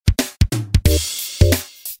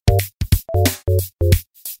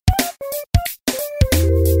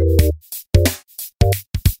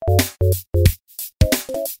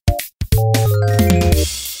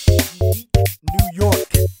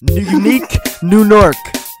New York.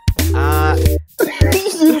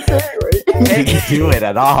 Didn't do it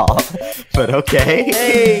at all, but okay.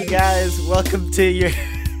 Hey guys, welcome to your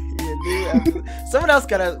new episode. Someone else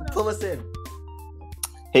gotta pull us in.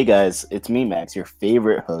 Hey guys, it's me, Max, your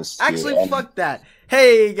favorite host. Actually, here, and- fuck that.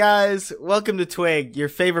 Hey guys, welcome to Twig, your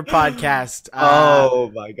favorite podcast.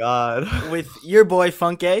 Oh my god. With your boy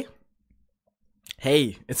Funke.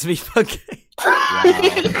 Hey, it's me, Funke.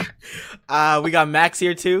 Wow. We got Max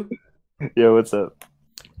here too, Yo, what's up?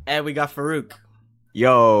 and we got Farouk.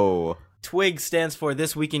 Yo. Twig stands for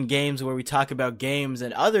This Week in Games, where we talk about games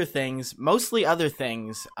and other things, mostly other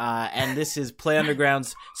things. And this is Play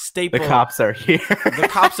Underground's staple. The cops are here. The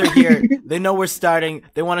cops are here. They know we're starting.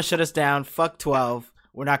 They want to shut us down. Fuck 12.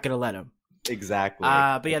 We're not gonna let them. Exactly.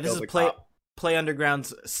 But yeah, this Kill is the Play cop. Play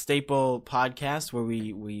Underground's staple podcast, where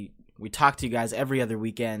we talk to you guys every other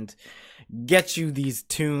weekend, get you these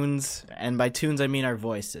tunes, and by tunes I mean our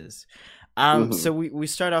voices. So we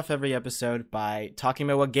start off every episode by talking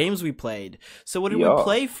about what games we played. So what did we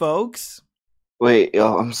play, folks? Wait,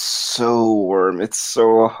 yo, I'm so warm. It's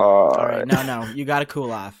so hot. All right, no, you gotta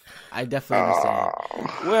cool off. I definitely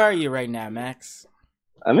understand. Where are you right now, Max?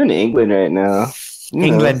 I'm in England right now. You know.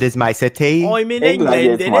 England is my city. I'm in England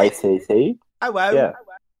England, is my innit? city. Oh, wow. Yeah.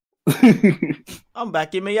 I'm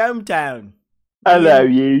back in my hometown. Hello,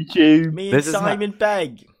 YouTube. Me and This is Simon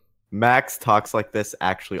Pegg. Max talks like this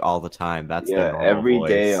actually all the time. That's the Yeah, normal every voice.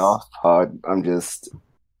 day off pod, I'm just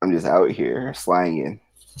out here slanging.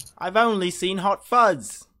 I've only seen Hot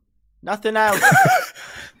Fuzz. Nothing else.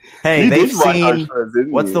 Hey, You they've did watch Hot seen Fuzz,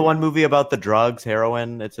 didn't what's you? the one movie about the drugs,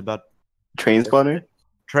 heroin? It's about Train Spawner?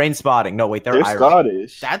 Train Spotting. No, wait, they're They're Irish.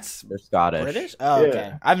 Scottish. That's They're Scottish. British? Oh, Yeah.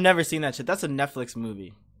 okay. I've never seen that shit. That's a Netflix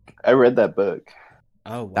movie. I read that book.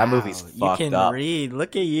 Oh, wow. That movie's You fucked can up. read.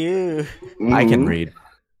 Look at you. I can Mhm. read.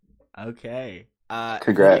 Okay.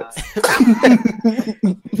 Congrats.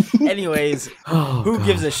 Anyways, Oh, who God.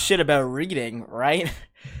 gives a shit about reading, right?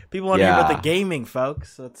 People want to hear about Yeah. the gaming,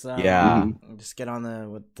 folks. Let's Yeah. just get on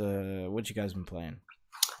what you guys been playing.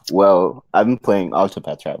 Well, I've been playing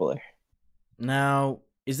Octopath Traveler. Now,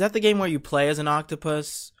 is that the game where you play as an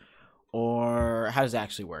octopus, or how does it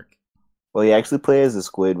actually work? Well, you actually play as a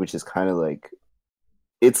squid, which is kind of like,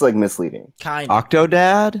 it's like misleading. Kind of.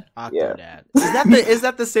 Octodad? Octodad. Is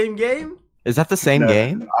that the same game? Is that the same No.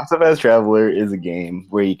 game? Octopath Traveler is a game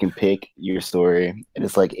where you can pick your story, and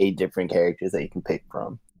it's like 8 different characters that you can pick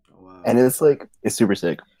from, Wow. and it's super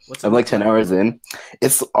sick. What's it I'm like look 10 hours in.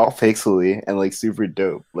 It's all pixely and like super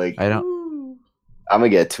dope. Like I don't. Ooh. I'm gonna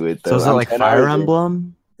get to it though. So is it I'm like 10 Fire hours in.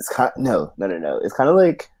 Emblem? It's kind no. It's kind of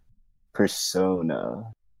like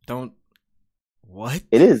Persona. Don't. What?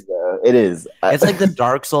 It is though. It is. It's like the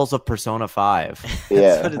Dark Souls of Persona 5. That's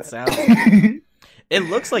Yeah. what it sounds like. It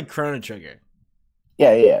looks like Chrono Trigger.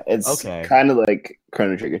 yeah. It's Okay. kind of like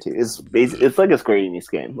Chrono Trigger too. It's like a Square Enix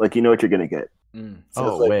game. Like you know what you're gonna get. Mm, So Oh,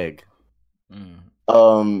 it's like, wig.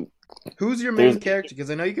 mm. Who's your main There's- character? Because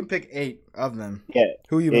I know you can pick 8 of them. Yeah.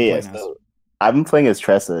 Who you been Yeah. playing as? So I've been playing as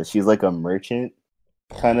Tressa. She's like a merchant,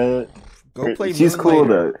 kind of. Go play. She's cool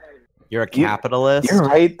Moonlighter. though. You're a capitalist. You're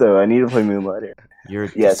right though. I need to play Moonlighter. You're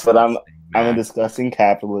Yes, but I'm a disgusting, Max. disgusting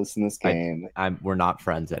capitalist in this game. We're not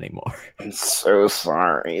friends anymore. I'm so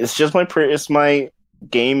sorry. It's just it's my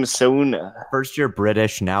game Sona. First you're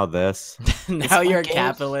British, now this. Now you're a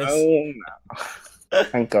capitalist.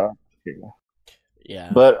 Thank God.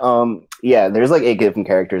 Yeah. But yeah, there's like 8 different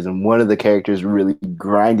characters, and one of the characters really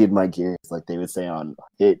grinded my gears, like they would say on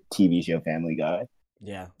hit TV show Family Guy.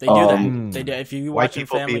 Yeah. They do that. Um, They do. If you White watch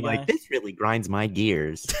people Family be Guy, like, this really grinds my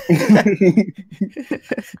gears.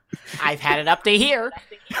 I've had it up to here.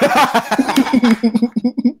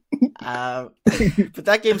 But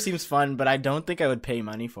that game seems fun, but I don't think I would pay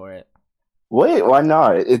money for it. Wait, why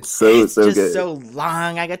not? It's It's so just good. so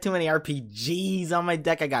long. I got too many RPGs on my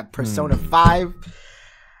deck. I got Persona 5.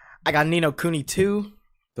 I got Ni no Kuni 2.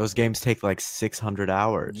 Those games take like 600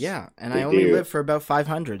 hours. Yeah, and They I only do. live for about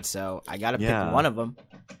 500, so I gotta Yeah. pick one of them.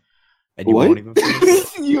 And you What? won't even finish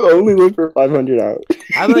it. You only live for 500 hours.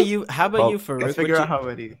 How about you? How about Well, you, Farouk? let's figure out how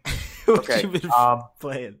many. what Okay, you been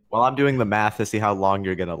playing? Well, I'm doing the math to see how long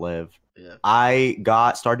you're gonna live. Yeah. I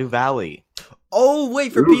got Stardew Valley. Oh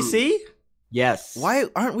wait, for Ooh. PC? Yes. Why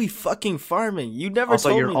aren't we fucking farming? You never Also,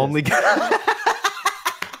 told you're me only this. gonna.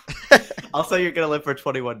 Also, you're gonna live for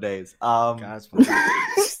 21 days. Gosh,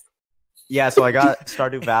 Yeah, so I got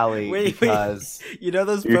Stardew Valley Wait. because you know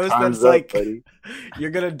those Your posts time's that's up, like buddy. you're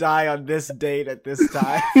gonna die on this date at this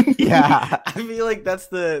time. yeah, I feel like that's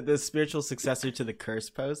the spiritual successor to the curse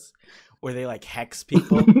post, where they like hex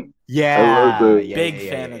people. Yeah, the- yeah, Big yeah,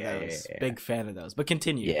 fan yeah, of yeah, those. yeah, yeah. Big fan of those. But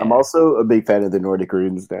continue. Yeah. I'm also a big fan of the Nordic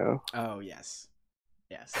runes now. Oh yes,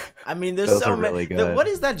 yes. I mean, there's Those so are many. really good. What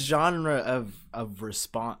is that genre of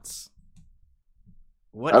response?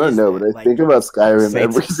 What I don't is know, that? but I think about Skyrim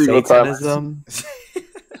every single time. Satanism,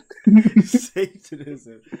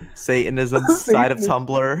 Satanism. Satanism side of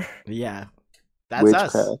Tumblr, Yeah, that's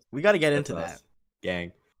us. Witchcraft. We got to get That's into us. that. gang.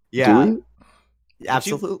 Do Yeah, we?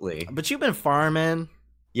 absolutely. But you've been farming.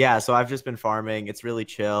 Yeah, so I've just been farming. It's really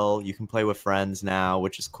chill. You can play with friends now,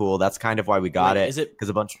 which is cool. That's kind of why we got Wait, it. is it- because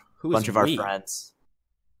a bunch Who's of our we? friends,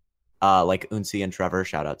 like Unsi and Trevor,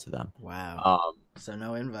 shout out to them. Wow. So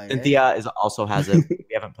no invite. Cynthia also has it. We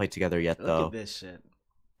haven't played together yet Look though. at this shit.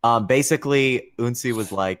 Basically, Unsi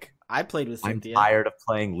was like, I played with I'm Cynthia. tired of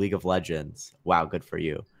playing League of Legends. Wow, good for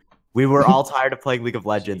you. We were all tired of playing League of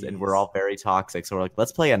Legends, and we're Jeez. all very toxic. So we're like,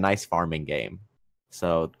 let's play a nice farming game.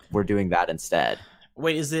 So we're doing that instead.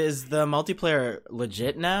 Wait, is the multiplayer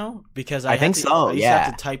legit now? Because I think so, I used to yeah.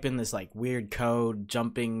 have to type in this like weird code,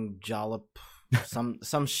 jumping jollop, some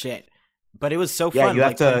shit. But it was so Yeah, fun. you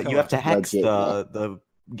have like, playing to co-op. hex Legit, the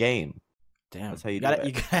game. Damn, that's how you do gotta, it.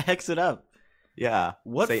 You gotta hex it up. Yeah.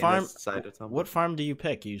 What Satanist side of Tumblr. What farm do you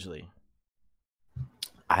pick usually?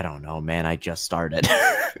 I don't know, man. I just started.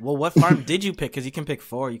 Well, what farm did you pick? Because you can pick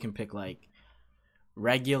 4. You can pick like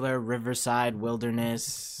regular, riverside,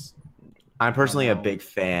 wilderness, I'm personally a know. big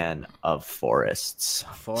fan of forests.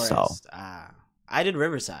 forest. So I did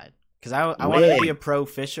riverside because I wanted to be Wait. a pro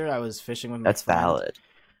fisher. I was fishing with my that's friend. valid.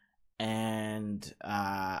 And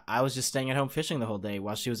I was just staying at home fishing the whole day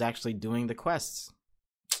while she was actually doing the quests.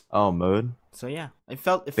 Oh, mood. So yeah, it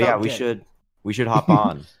felt. But yeah, good. we should hop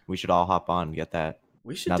on. We should all hop on and get that.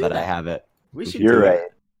 We should Now do that I have it. We should. You're do right.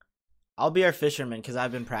 it. I'll be our fisherman because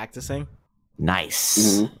I've been practicing. Nice.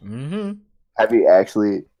 Mhm. Mm-hmm. Have you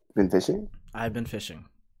actually been fishing? I've been fishing.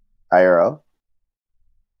 IRL?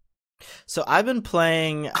 So I've been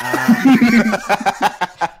playing.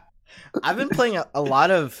 I've been playing a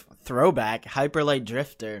lot of throwback Hyperlight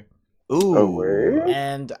Drifter. Ooh. Oh, word?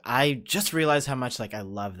 And I just realized how much like I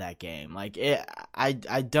love that game. Like I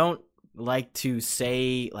don't like to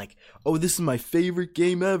say like, oh, this is my favorite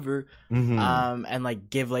game ever. Mhm. And like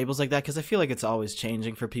give labels like that because I feel like it's always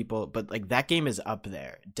changing for people. But like that game is up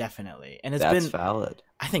there definitely, and it's That's been valid.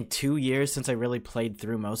 I think 2 years since I really played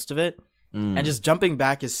through most of it. Mm. And just jumping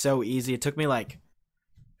back is so easy. It took me like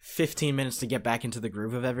 15 minutes to get back into the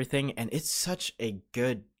groove of everything, and it's such a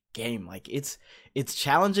good game. Like it's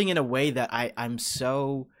challenging in a way that I'm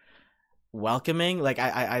so welcoming. Like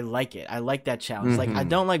I like it. I like that challenge. Like I Mhm.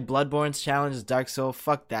 don't like Bloodborne's challenge, Dark Soul.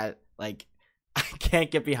 Fuck that. Like I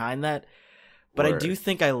can't get behind that. But I do Word.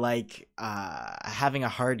 think I like having a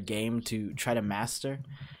hard game to try to master.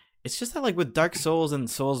 It's just that like with Dark Souls and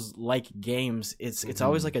Souls like games, it's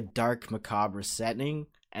always Mhm. like a dark macabre setting,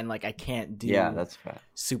 and like I can't do Yeah, that's fair.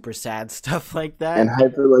 super sad stuff like that. And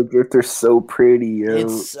Hyperlight Drifter's so pretty, yo.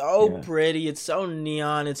 It's so Yeah. pretty. It's so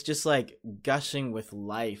neon. It's just like gushing with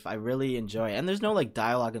life. I really enjoy it. And there's no like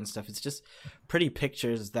dialogue and stuff. It's just pretty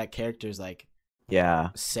pictures that characters like Yeah.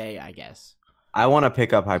 say, I guess. I want to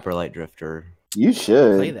pick up Hyperlight Drifter. You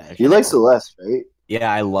should. Play that. You like Celeste, right? Yeah,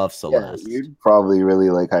 I love Celeste. Yeah, you'd probably really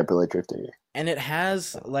like Hyperlight Drifter. And it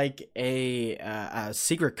has like a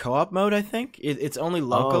secret co-op mode, I think. It's only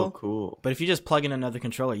local. Oh, cool. But if you just plug in another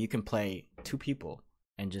controller, you can play 2 people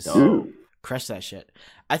and just Ooh, crush that shit.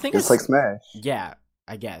 I think it's like Smash. yeah,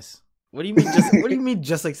 I guess. What do you mean just what do you mean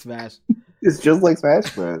just like Smash? It's just like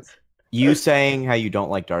Smash Bros. You saying how you don't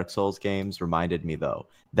like Dark Souls games reminded me though.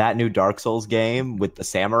 That new Dark Souls game with the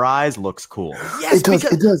samurais looks cool. Yes, It does,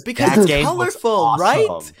 because, it does. because That it's game looks colorful, right?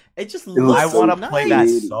 awesome. It just looks looks I so want to nice. play that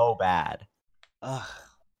nice. so bad. Ugh,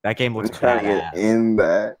 That game I'm looks trying to badass. get in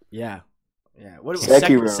that. yeah. Yeah. What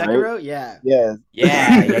Sekiro, Sekiro? Yeah. Yeah.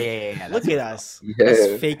 Yeah. Look at us. Yeah.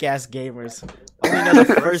 Us fake ass gamers. Only know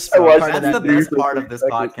the first I watched part of That's that the video. best part of this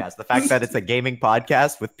podcast. The fact that it's a gaming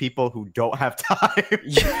podcast with people who don't have time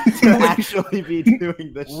to actually be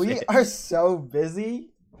doing this We shit. are so busy,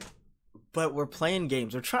 but we're playing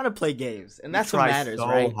games. We're trying to play games, and that's We what try matters, so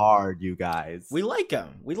right? hard, you guys. We like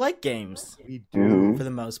them. We like games We do. Mhm. for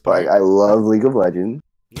the most part. Like I love League of Legends.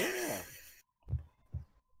 Yeah.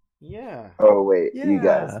 Yeah. Oh wait, you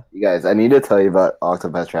guys, I need to tell you about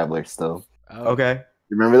Octopath Traveler still. Oh, Okay.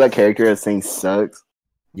 Remember that character that's saying sucks?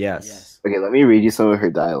 Yes. Yes. Okay, let me read you some of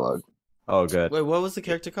her dialogue. Oh, good. Wait, what was the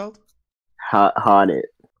character called? Haunted.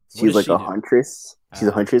 What She's does like she a do? huntress. She's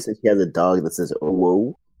a Ah. huntress and she has a dog that says "oh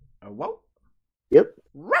whoa." Whoa. Yep.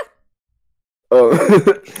 Ruff.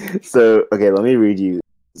 Oh, so okay, let me read you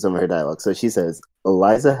some of her dialogue. So she says,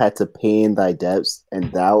 "Eliza had to pay in thy debts,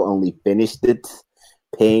 and thou only finished it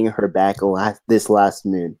paying her back this last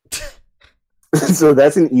moon. So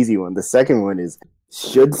that's an easy one. The second one is,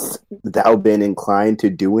 should thou been inclined to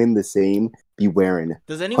doing the same, be wearing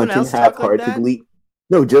Does anyone hunting else talk like that? half-heartedly?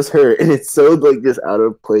 No, just her, and it's so like just out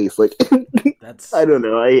of place. Like That's I don't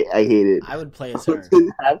know, I hate it. I would play as her.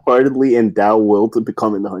 Half-heartedly and thou will to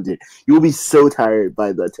becoming the hunted. You will be so tired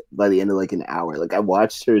by the end of like an hour. Like I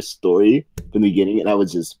watched her story from the beginning, and I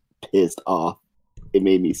was just pissed off. It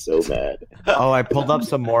made me so mad. Oh, I pulled up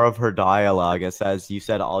some more of her dialogue. It says, "You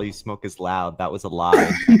said all you smoke is loud. That was a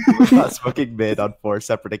lie. Not smoking mid on 4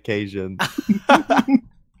 separate occasions."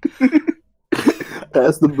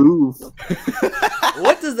 Pass the move.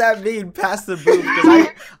 What does that mean? Pass the booth? Because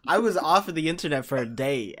I was off of the internet for a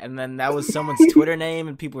day, and then that was someone's Twitter name,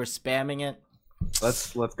 and people were spamming it.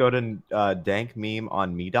 Let's go to dank meme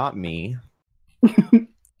on me.me.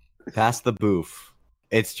 Pass the booth.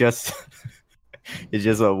 It's just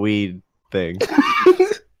a weed thing.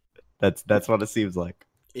 That's what it seems like.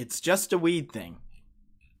 It's just a weed thing.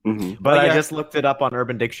 Mm-hmm. But yeah. I just looked it up on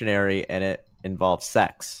Urban Dictionary, and it involves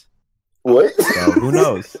sex. What? So who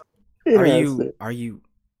knows? Are you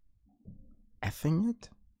effing it?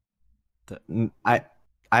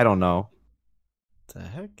 I don't know. The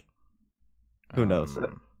heck? Who knows?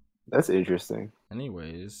 That's interesting.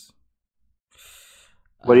 Anyways,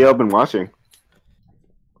 What have y'all been watching?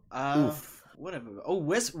 whatever. Oh,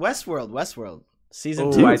 Westworld season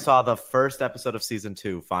Ooh, 2. I saw the first episode of season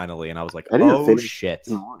 2 finally, and I was like, I didn't "Oh finish- shit!"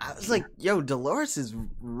 I was like, "Yo, Dolores is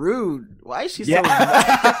rude. Why is she so?" Yeah.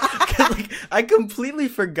 Like, I completely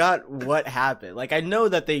forgot what happened. Like, I know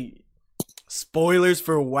that spoilers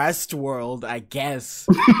for Westworld, I guess.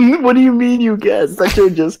 What do you mean you guessed? That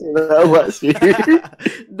should just came out last year.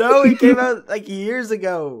 No, it came out like years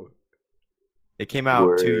ago. It came out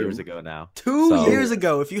Word. 2 years ago now. 2 So- years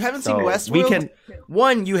ago. If you haven't seen So Westworld, we can.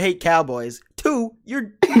 1, you hate cowboys. 2,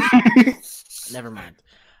 you're never mind.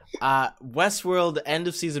 Westworld, end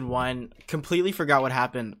of season 1. Completely forgot what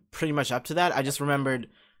happened pretty much up to that. I just remembered,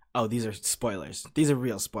 oh, these are spoilers. These are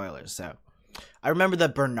real spoilers. So I remember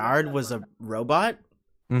that Bernard was a robot.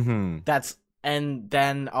 Mm-hmm. And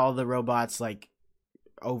then all the robots like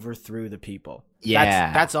overthrew the people.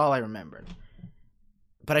 Yeah. That's all I remembered.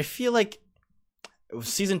 But I feel like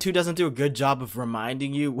season 2 doesn't do a good job of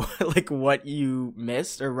reminding you like what you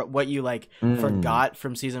missed or what you like forgot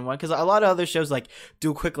from season 1, because a lot of other shows like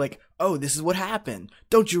do a quick like, oh, this is what happened,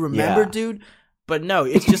 don't you remember, dude? But no,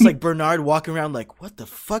 it's just like Bernard walking around like, what the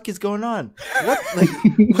fuck is going on, what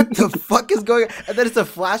the fuck is going on, and then it's a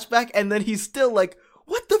flashback, and then he's still like,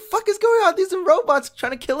 what the fuck is going on, these are robots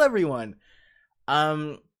trying to kill everyone.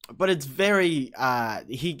 But it's very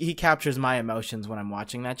he captures my emotions when I'm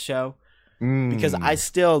watching that show. Because I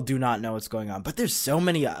still do not know what's going on. But there's so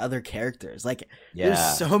many other characters. Like,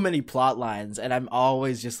 there's so many plot lines. And I'm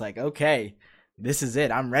always just like, okay, this is it.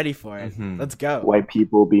 I'm ready for it. Let's go. White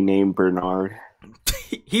people be named Bernard.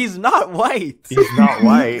 He's not white. He's not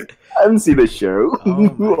white. I haven't seen the show. Oh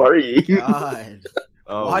Who my are you? God.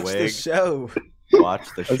 Oh, Watch the wig. show. Watch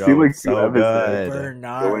the show. I've seen, like, It's so 2 episodes. good.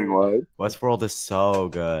 Bernard. Going what? Westworld is so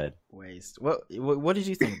good. Waste. What did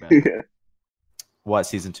you think about it? What,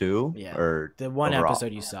 season 2? Yeah. Or The one overall?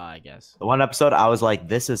 episode you saw, I guess. The one episode, I was like,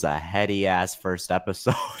 this is a heady ass first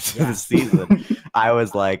episode Yeah. of the season. I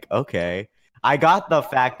was like, okay. I got the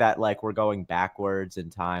fact that like we're going backwards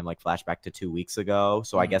in time, like flashback to 2 weeks ago.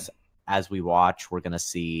 So I guess as we watch, we're gonna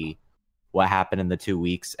see what happened in the 2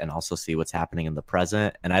 weeks and also see what's happening in the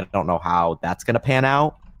present. And I don't know how that's gonna pan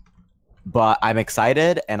out, but I'm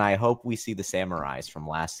excited, and I hope we see the samurais from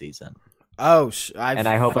last season. Oh, And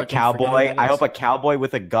I hope a cowboy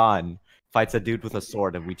with a gun fights a dude with a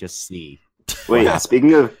sword, and we just see. Wait,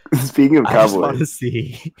 speaking of I just want cowboys. to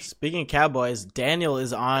see. Speaking of cowboys, Daniel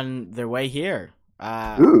is on their way here.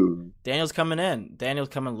 Ooh. Daniel's coming in. Daniel's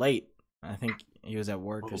coming late. I think he was at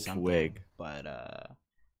work or something. Wig. But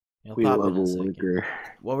he'll We pop love in a a second. worker.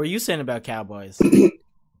 What were you saying about cowboys?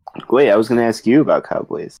 Wait, I was going to ask you about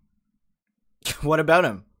cowboys. What about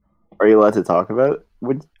him? Are you allowed to talk about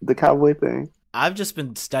the cowboy thing? I've just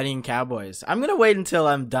been studying cowboys. I'm gonna wait until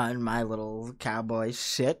I'm done my little cowboy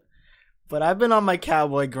shit. But I've been on my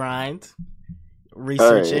cowboy grind,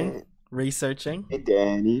 researching. Hey,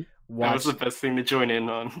 Danny. That was Watch. the best thing to join in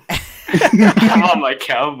on. I'm on my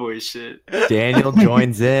cowboy shit. Daniel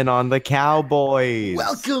joins in on the Cowboys.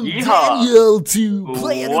 Welcome, Yeehaw. Daniel, to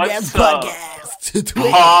Play What's Underground up? Podcast.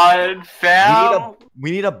 Pod fam. We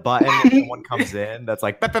need a button when someone comes in that's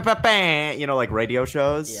like, "Bah," you know, like radio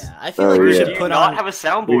shows. Yeah, I feel Oh, like we yeah. should Do you put not on. have a Maybe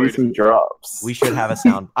soundboard? some drops. We should have a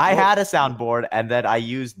sound. I had a soundboard, and then I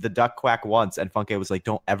used the duck quack once, and Funke was like,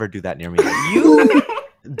 "Don't ever do that near me."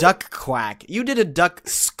 Duck quack. You did a duck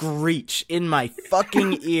screech in my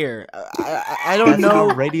fucking ear. I don't That's know.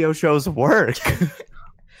 how radio shows work.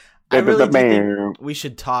 I really do think we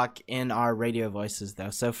should talk in our radio voices,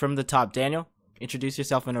 though. So from the top, Daniel, introduce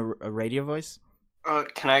yourself in a radio voice.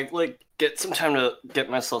 Can I get some time to get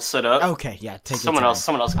myself set up? Okay, yeah. Take someone your else. time.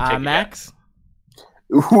 Someone else can take it. Max.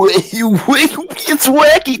 Wait, it's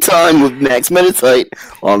wacky time with Max Meditite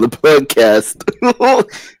on the podcast.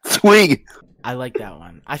 Sweet. I like that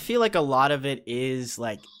one. I feel like a lot of it is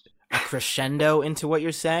like a crescendo into what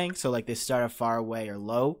you're saying. So like they start off far away or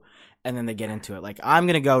low, and then they get into it. Like I'm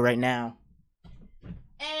gonna go right now.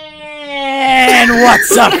 And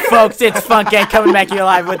what's up, folks? It's Funkhead coming back here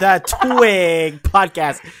live with a Twig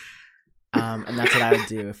podcast. And that's what I would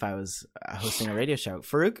do if I was hosting a radio show.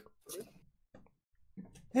 Farouk?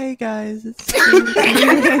 Hey guys,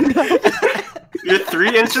 You're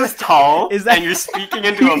 3 inches tall, Is that- and you're speaking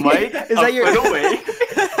into a mic Is that your- foot away.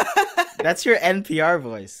 That's your NPR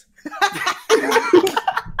voice.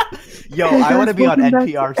 yo, I want to be on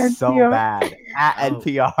NPR so bad at Oh.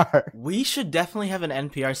 NPR. We should definitely have an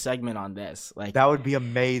NPR segment on this. Like That would be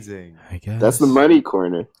amazing. I guess. That's the money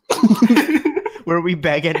corner. Where we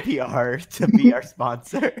beg NPR to be our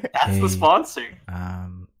sponsor. That's Hey. the sponsor.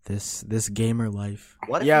 This gamer life.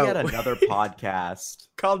 What if Yo. we had another podcast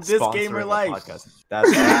Called This sponsoring Gamer the Life. podcast? That's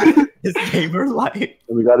right. This Gamer Life.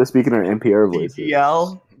 We got to speak in our NPR voices.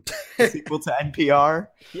 TTL, sequel to NPR.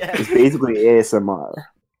 Yeah. It's basically ASMR.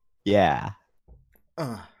 Yeah.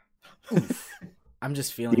 Oof. I'm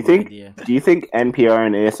just feeling Do you the think- idea. Do you think NPR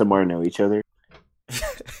and ASMR know each other?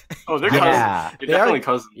 Oh, they're Yeah. cousins. You're They are- definitely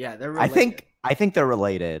cousins. Yeah, they're I related. think they're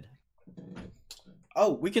related.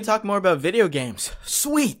 Oh, we can talk more about video games.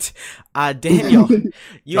 Sweet. Daniel,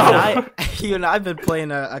 you and I've been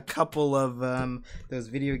playing a couple of those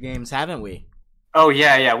video games, haven't we? Oh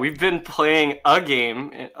yeah. We've been playing a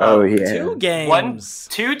game. Oh yeah. 2 games.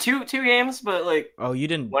 Two games, but Oh, you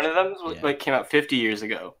didn't. one of them Yeah. came out 50 years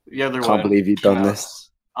ago. The other Can't one believe you've came done out this.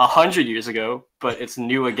 100 years ago, but it's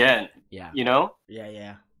new again. Yeah. You know?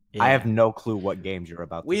 Yeah. I have no clue what games you're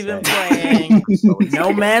about to We've say. been playing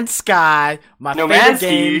No Man's Sky, my No favorite Man's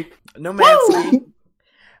game. Sky. No Man's Sky.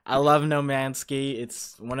 I love No Man's Sky.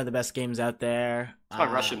 It's one of the best games out there. It's my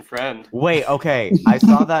Russian friend. Wait, okay. I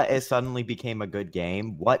saw that it suddenly became a good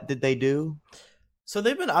game. What did they do? So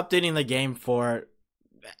they've been updating the game for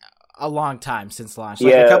a long time since launch.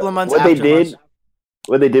 Like Yeah. a couple of months what after they did, launch.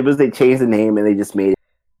 what they did was they changed the name and they just made it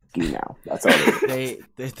Ski now. That's all they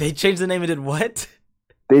did. They changed the name and did what?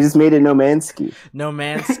 They just made it No Man's Ski. No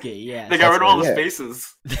Man's Sky. Yeah. They got rid of all the Yeah.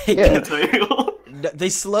 spaces. They, Yeah. in the title. they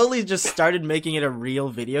slowly just started making it a real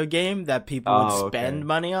video game that people would Oh, spend okay.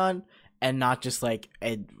 money on, and not just like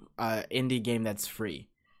a indie game that's free.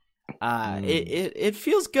 It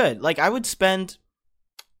feels good. Like I'd spend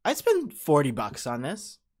 $40 on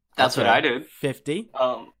this. That's what I did. 50.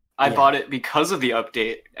 I Yeah. bought it because of the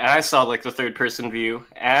update, and I saw the third person view,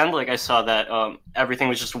 and I saw that everything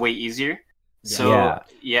was just way easier. So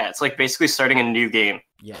Yeah. it's basically starting a new game.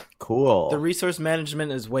 Yeah. Cool. The resource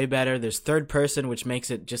management is way better. There's third person, which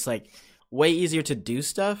makes it just way easier to do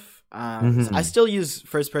stuff. Mhm. I still use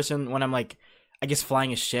first person when I'm I guess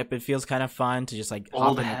flying a ship. It feels kind of fun to just hop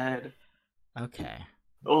Old in. head. Okay.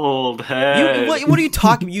 Old head. What are you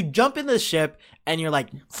talking? You jump in the ship and you're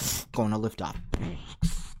going to lift off.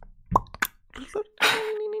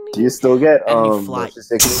 Do you still get And you fly. motion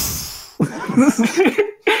sickness?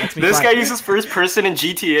 That's me This flying. guy uses first person in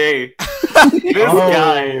GTA. This Oh.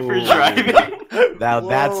 guy for driving. Now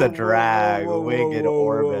that's a drag. Whoa, Wing in whoa, whoa,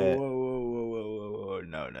 orbit. whoa,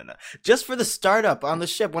 No. Just for the startup on the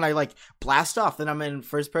ship, when I blast off, then I'm in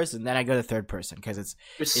first person. Then I go to third person because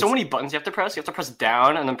There's so many buttons you have to press. You have to press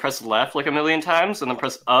down and then press left a million times, and then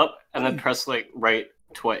press up and then press right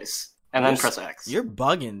twice, and then press X. you're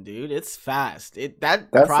bugging, dude. It's fast.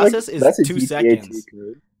 That That's process that's is a 2 GTA seconds. cheat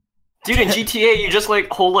code. Dude, in GTA, you just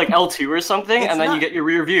hold L2 or something, It's and then not- you get your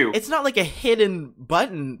rear view. It's not like a hidden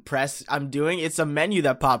button press I'm doing. It's a menu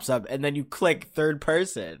that pops up, and then you click third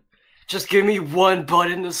person. Just give me one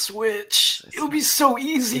button to switch. It'll be so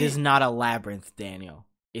easy. It is not a labyrinth, Daniel.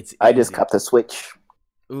 It's I just easy. got the Switch.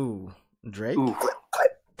 Ooh, Drake. Ooh.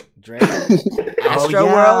 Drake. Astro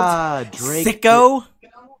World. Drake. Sicko.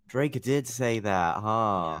 Drake did say that,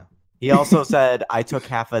 huh? He also said, I took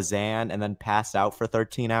half a Xan and then passed out for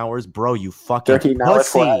 13 hours. Bro, you fucking 13 hours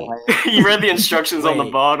pussy. flat. You read the instructions on the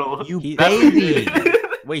Wait. bottle. You He- baby.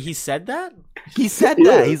 Wait, he said that? He said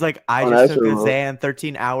Yeah. that. He's like, I On just took a Astro World. Xan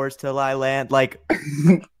 13 hours till I land. Like,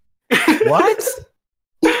 what?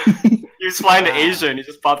 He was flying to Asia and he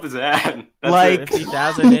just popped his ad. That's Like- it.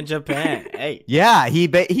 50,000 in Japan. Hey. Yeah, he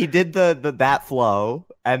did the that flow,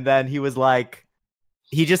 and then he was like,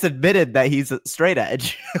 he just admitted that he's a straight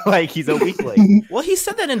edge, like he's a weakling. Well, he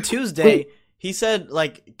said that in Tuesday. Wait. He said,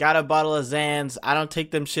 like, got a bottle of Zans. I don't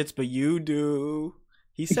take them shits, but you do.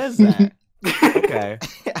 He says that. Okay.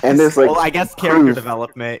 And there's like, Well, I guess character proof.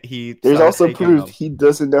 development. He There's started also taking proof them. he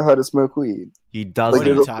doesn't know how to smoke weed. He Like, doesn't. What are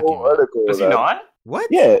you there's a talking whole about? article. Does he about- not? What?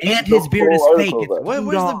 Yeah. And the his beard whole is article fake. about it. Where's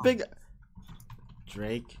the Dog. big...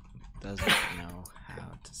 Drake doesn't know how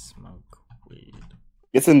to smoke weed.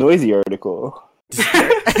 It's a noisy article.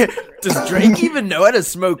 Does Drake even know how to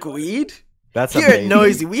smoke weed? That's Here at amazing.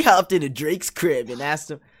 Noisy, we hopped into Drake's crib and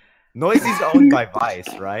asked him... Noisy's owned by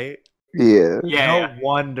Vice, right? Yeah. Yeah. No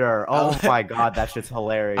wonder. Oh my god, that shit's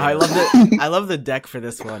hilarious. I love the I love the deck for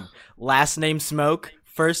this one. Last name Smoke,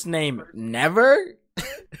 first name Never.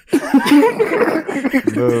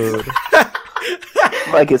 Mood.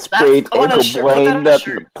 Like it's sprayed I want a ankle shirt. Put that on blind a up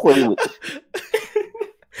shirt. playlist.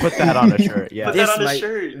 Put that on a shirt. Yeah. Put that on a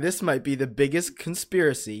shirt. This might be the biggest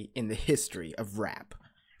conspiracy in the history of rap.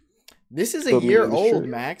 This is a Put me year on the old, shirt.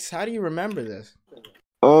 Max. How do you remember this?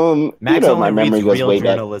 Max my only memory reads goes real way back.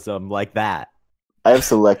 journalism like that. I have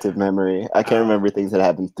selective memory. I can't remember things that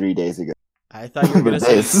happened 3 days ago. I thought you were gonna But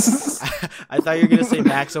say. this- I thought you were gonna say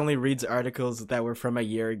Max only reads articles that were from a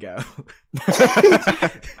year ago.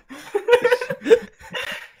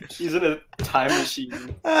 He's in a time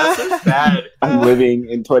machine. That's so sad. I'm living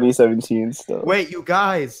in 2017 still. Wait, you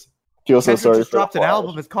guys. Feel so Kendrick sorry just for dropped an Flash.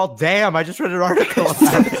 album. It's called Damn. I just read an article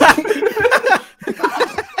about it.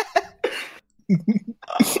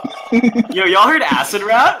 Yo, y'all heard Acid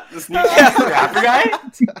Rap? This new rapper guy?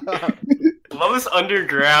 Love this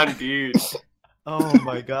underground dude. Oh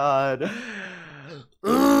my god.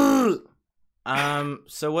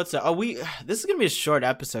 So what's up? This is gonna be a short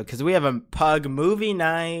episode because we have a Pug movie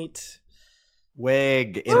night.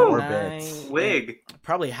 Wig in Ooh, orbit. Wig.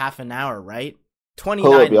 Probably half an hour, right?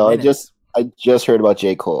 29 Hold up, y'all. minutes. I just heard about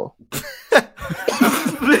J. Cole.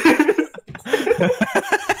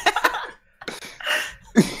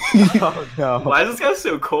 Oh no. Why is this guy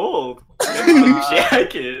so cold?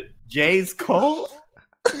 Jacket. Jay's cold?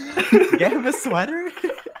 Get him a sweater?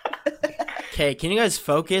 Okay, can you guys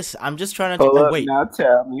focus? I'm just trying to. Hold Oh, up, wait. now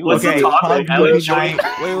tell me. What's Okay, the topic? I like Pug showing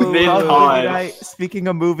night. Wait. mid-pod. Pug, speaking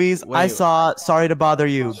of movies, I Wait. saw Sorry to Bother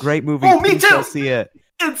You. Great movie. Oh, me Please go too. see it.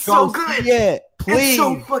 It's Go so good. see it. Please. It's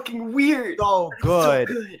so fucking weird. So It's good.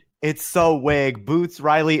 So good. It's so wig. Boots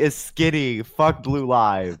Riley is skinny. Fuck Blue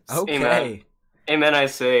Lives. Okay. Amen. Amen, I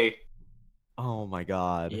say. Oh my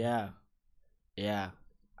god. Yeah. Yeah.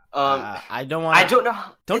 Um, I don't want. I don't know.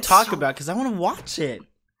 Don't It's talk so- about because I want to watch it.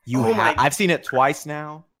 You Oh my- I've seen it twice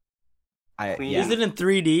now. Please. Yeah. Is it in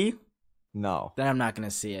 3D? No. Then I'm not gonna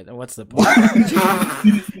see it. What's the point?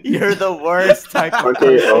 You're the worst type of Okay,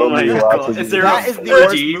 person. oh Oh my my god. God. Is there That a is the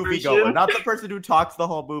worst 4D movie version? goer. Not the person who talks the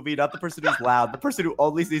whole movie, not the person who's loud, the person who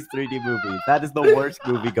only sees 3D movies. That is the worst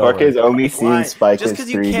movie goer. Parker's only seen Why? Spy Just Kids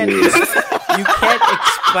because you 3D. can't, you can't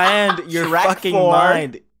expand your Shrek fucking 4.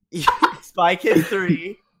 mind. Spy Kids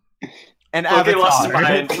 3 and Okay, let's Avatar.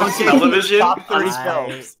 find Okay, television. Top 30 I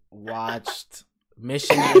films. watched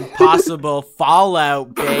Mission Impossible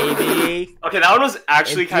Fallout, baby. Okay, that one was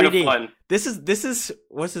actually In kind of 3D. fun. This is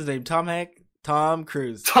what's his name? Tom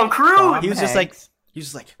Cruise. Tom Cruise. He was just like,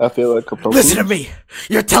 I feel like a listen to me.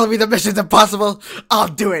 You're telling me the mission's impossible. I'll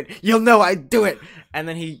do it. You'll know I do it. And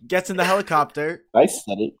then he gets in the helicopter I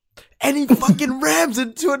said it. and he fucking rams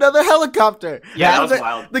into another helicopter. Yeah, that And was the,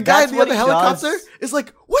 wild. The guy That's in the what other he helicopter does. is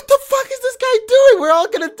like, what the fuck is this guy doing? We're all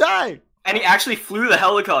gonna die. And he actually flew the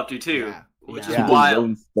helicopter too, Yeah, which yeah. is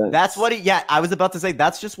wild. That's what he, yeah, I was about to say,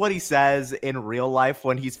 that's just what he says in real life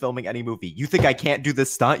when he's filming any movie. You think I can't do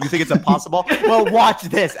this stunt? You think it's impossible? Well, watch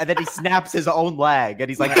this. And then he snaps his own leg and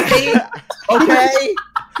he's like, "Hey, okay.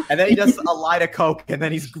 And then he does a line of coke and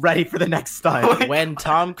then he's ready for the next stunt. When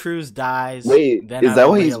Tom Cruise dies, Wait, then is I that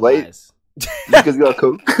will why he's white? realize. Because you got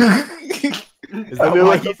coke. Is I that feel why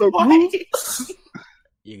like he's that's so white?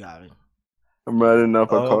 You got me. I'm riding up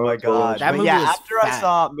a car. Oh my god. That But movie yeah, was after I fat.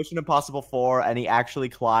 saw Mission Impossible 4 and he actually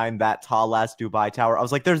climbed that tall ass Dubai tower, I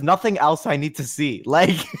was like, there's nothing else I need to see.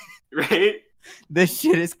 Like, Right? this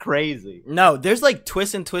shit is crazy. No, there's like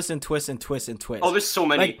twists and twists and twists and twists and twists. Oh, there's so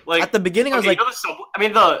many. Like at the beginning, I was okay, like, you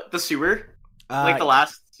know the the sewer, like the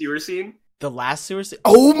last sewer scene. the last sewer scene.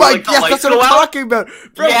 Oh my like, the yes, lights that's what I'm go out? talking about,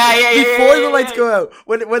 bro. Yeah, yeah, yeah, Before yeah, the yeah, lights yeah. go out,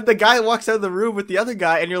 when the guy walks out of the room with the other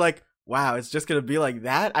guy, and you're like, wow, it's just gonna be like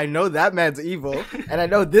that. I know that man's evil, and I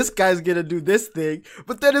know this guy's gonna do this thing.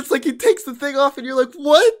 But then it's like he takes the thing off, and you're like,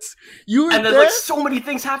 what? You were And then there? like so many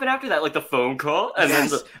things happen after that, like the phone call, and Yes.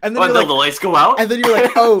 then the, And then oh, you're and then like- the lights go out. And then you're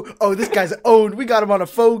like, oh, this guy's owned. We got him on a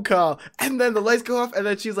phone call. And then the lights go off, and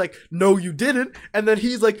then she's like, no, you didn't. And then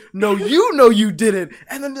he's like, no, you know you didn't.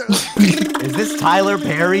 And then Is this Tyler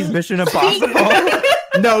Perry's Mission Impossible?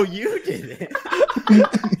 No, you didn't.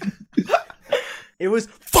 it was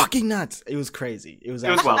fucking nuts. It was crazy. It was It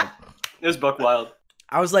was absolutely- wild. It was buck wild.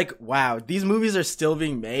 I was like, wow, these movies are still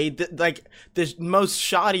being made. Like, the most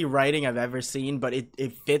shoddy writing I've ever seen, but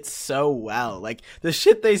it fits so well. Like, the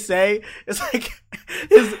shit they say is like,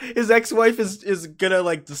 his ex-wife is gonna,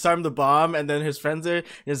 like, disarm the bomb, and then his friend's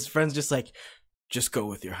just like, just go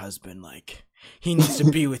with your husband, like, he needs to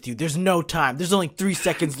be with you. There's no time. There's only 3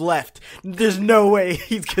 seconds left. There's no way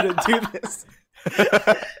he's gonna do this.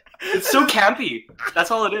 It's so campy.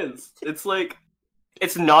 That's all it is. It's like,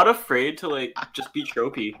 it's not afraid to like just be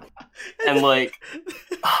tropey, and like,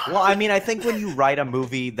 Well, I mean, I think when you write a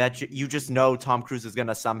movie that you just know Tom Cruise is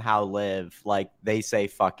gonna somehow live, like they say,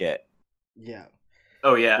 "Fuck it." Yeah.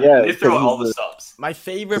 oh yeah, Yeah, they throw because all he's the the- stops. My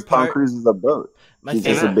favorite Tom part. Cruise is a boat. My He's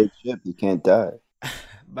just a favorite. big ship. You can't die.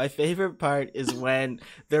 My favorite part is when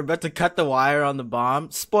they're about to cut the wire on the bomb.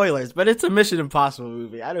 Spoilers, but it's a Mission Impossible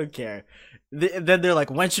movie. I don't care. Then they're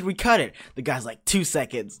like, when should we cut it? The guy's like, 2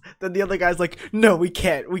 seconds. Then the other guy's like, no, we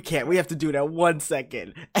can't. We have to do it at 1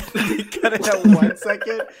 second. And then they cut it at 1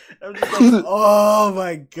 second. I'm just like, oh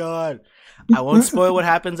my god. I won't spoil what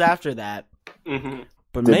happens after that. Hmm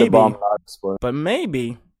But Did the maybe, bomb not explode?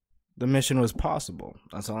 maybe the mission was possible.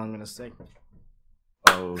 That's all I'm gonna say.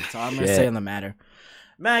 Oh, That's all I'm gonna say on the matter.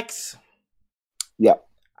 Max. Yeah.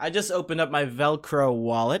 I just opened up my Velcro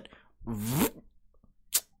wallet,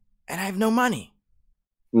 and I have no money.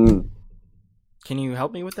 Mm. Can you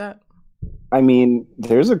help me with that? I mean,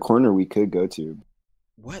 there's a corner we could go to.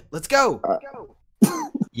 What? Let's go.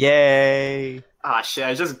 Yay! Ah shit,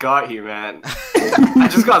 I just got here, man. I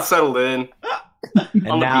just got settled in And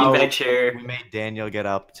on the now beanbag chair. we made Daniel get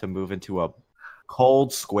up to move into a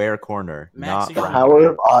cold square corner. Max, you not got- Power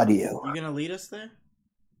of audio. You gonna lead us there?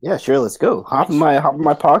 Yeah, sure. Let's go. Hop in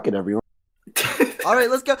my pocket, everyone. All right,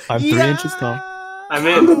 let's go. I'm 3 inches tall. I'm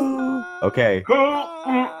in. Okay.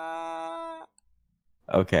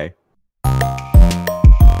 Okay.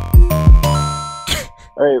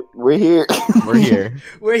 All right, we're here. We're here.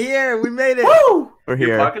 We're here. We made it. Woo! We're Your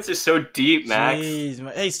here. pockets are so deep, Max.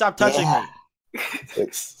 Jeez, hey, stop touching Yeah. me.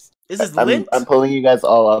 Is this I'm, lint? I'm pulling you guys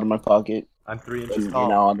all out of my pocket. I'm 3 And inches you're tall.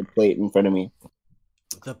 now on the plate in front of me.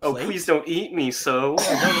 The Oh, plate? please don't eat me, so.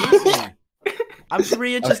 Don't eat me. I'm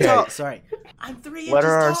 3 inches Okay. tall. Sorry. I'm 3 What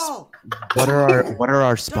inches are our tall. What are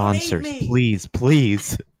our Don't sponsors? hate me.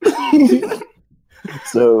 Please.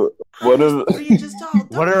 So one of 3 inches tall.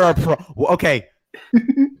 What are our okay?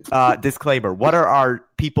 Disclaimer. What are our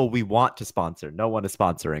people we want to sponsor? No one is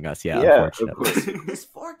sponsoring us yet, Yeah, of unfortunately. This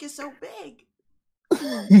fork is so big.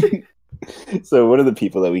 so one of the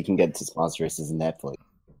people that we can get to sponsor us is Netflix.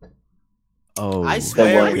 Oh, I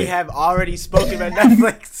swear worry. we have already spoken about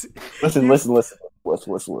Netflix. Listen.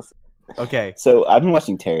 okay. So I've been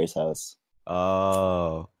watching Terrace House.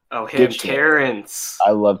 Oh, Oh, him, Good shit. Terrence.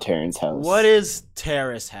 I love Terrace House. What is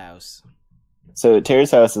Terrace House? So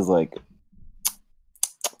Terrace House is like,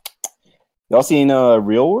 y'all seen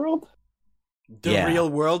Real World? The Yeah. real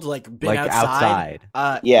world, like been like outside.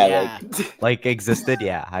 outside, Yeah, yeah, like existed.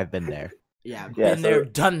 Yeah, I've been there. yeah, Yeah, been so- there,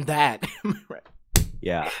 done that. Right.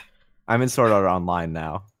 Yeah, I'm in Sword Art Online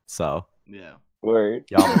now, so Yeah. Word.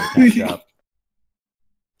 y'all better catch up.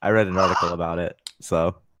 I read an article about it,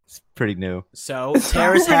 so it's pretty new. So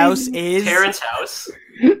Terrace House is Terrence house.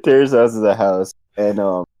 Terrace House is a house, and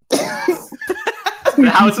The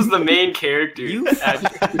house is the main character. You-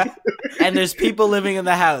 Actually. and there's people living in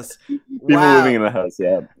the house. people Wow. living in the house.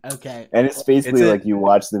 Yeah, Okay. and it's basically It's a- like you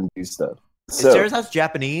watch them do stuff. Is So Terrace House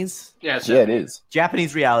Japanese? Yeah, it's, yeah, it is.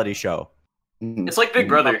 Japanese reality show. Mhm. it's like Big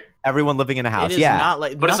Brother, Everyone living in a house. It is Yeah, not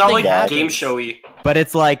like, but it's not like nothing Yeah. game happens. showy. but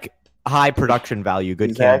it's like high production value,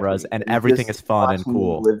 good Exactly. cameras, and You everything just is fun and watch them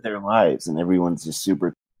cool. Live their lives, and everyone's just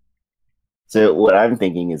super. So what I'm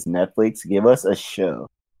thinking is Netflix give us a show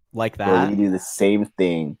Like where that. we do the same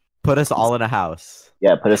thing. Put us all in a house.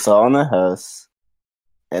 Yeah, put us all in the house,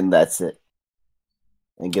 and that's it.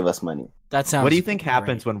 And give us money. That sounds. What do you think great.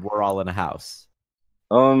 happens when we're all in a house?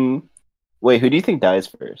 Wait, who do you think dies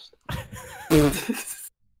first?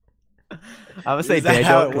 I would say Is that Daniel,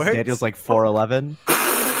 how it 'cause works? Daniel's like 4'11".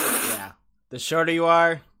 Yeah. The shorter you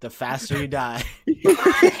are, the faster you die.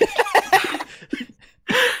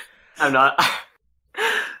 I'm not.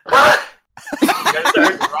 You guys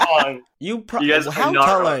are wrong. wrong. You guys are how not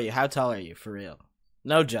tall wrong. are you? How tall are you for real?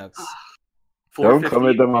 No jokes. Don't come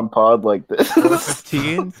at 4'15". them on pod like this.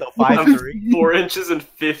 4'15", so I'm 5'3". 4 inches and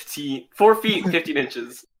 15. 4 feet, 15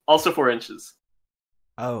 inches. Also 4 inches.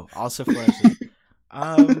 Oh, also 4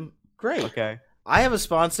 inches. Great. Okay. I have a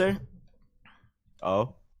sponsor.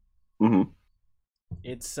 Oh. hmm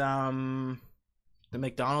It's the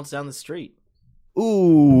McDonald's down the street.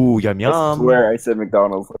 Ooh, yum I yum. swear I said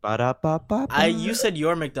McDonald's. Ba-da-ba-ba-ba. You said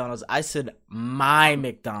your McDonald's. I said my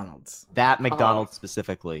McDonald's. That McDonald's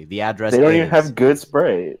specifically. The address They don't is... even have good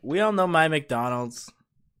spray. We all know my McDonald's.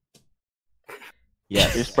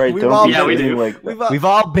 Yes. Your spray We've don't all be been- anything Yeah, we like that. We've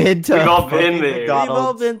all been to We've all been fucking there. We've all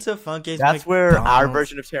McDonald's. been to Funky's. That's where our McDonald's.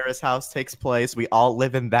 version of Terrace House takes place. We all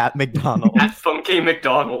live in that McDonald's. At Funky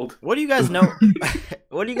McDonald. What do you guys know?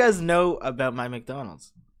 What do you guys know about my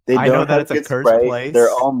McDonald's? They I don't know that have it's a good cursed spray. place. They're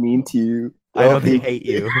all mean to you. I know all they hate hate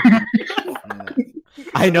you. Uh,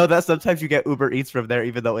 I know that sometimes you get Uber Eats from there,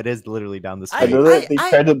 even though it is literally down the I street. know that they I-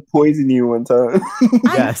 tried to poison you one time.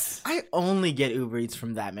 Yes. I only get Uber Eats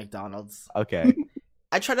from that McDonald's. Okay.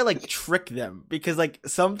 I try to like trick them because like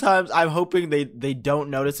sometimes I'm hoping they don't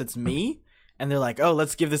notice it's me and they're like, oh,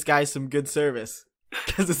 let's give this guy some good service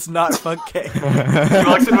because it's not Funky. He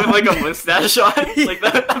walks in with like a mustache on, like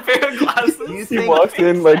a pair of glasses. He walks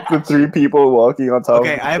in like the three people walking on top.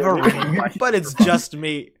 Okay, of I have a each other. random question. But it's just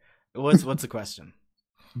me. What's the question?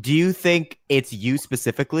 Do you think it's you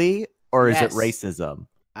specifically, or is it Yes. racism?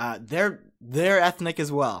 They're ethnic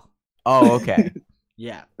as well. Oh, okay.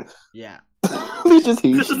 Yeah, yeah. They just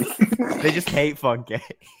hate you. They just hate Funky.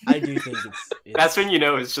 I do think it's That's when you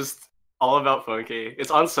know it's just all about Funky. It's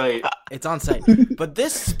on site. it's on site. But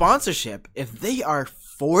this sponsorship, if they are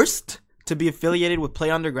forced to be affiliated with Play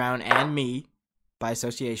Underground and me by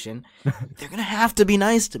association, they're gonna have to be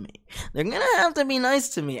nice to me. They're gonna have to be nice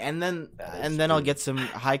to me, and then I'll get some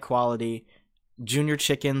high quality junior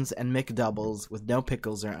chickens and McDoubles with no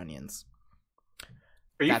pickles or onions.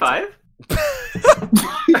 Are you That's 5?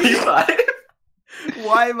 Are you 5?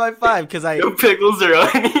 Why am I 5? Because No pickles or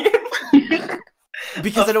onion.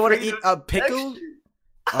 because I don't want to eat Afraid a of pickle. texture.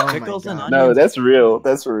 Oh my Pickles and God. onions. No, that's real.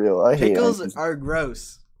 That's real. I hate Pickles onions. are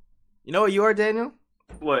gross. You know what you are, Daniel?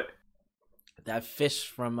 What? That fish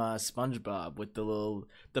from SpongeBob with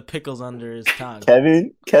the pickles under his tongue.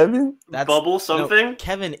 Kevin. That's Bubble no, something?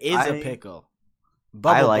 Kevin is a I- pickle. I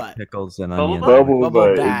Bubble like butt. pickles and Bubble onions. butt? Bubble Bubble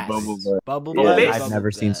butt. bass. Bubble butt. Bubble Yeah. butt. I've I've Bubble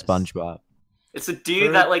never seen bass. SpongeBob. It's a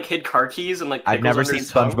dude that like hid car keys and like I've pickles never under seen his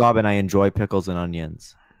tongue. SpongeBob, and I enjoy pickles and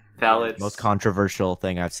onions. Valid. Most controversial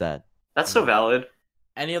thing I've said. That's so valid.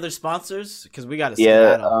 Any other sponsors? Because we got to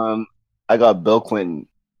Yeah. skedaddle. I got Bill Clinton.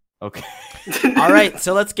 Okay. All right,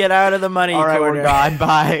 so let's get out of the money All right, corner. we're gone.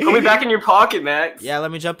 Bye. Put me back in your pocket, Max. Yeah, let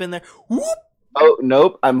me jump in there. Whoop. Oh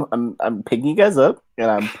nope. I'm picking you guys up and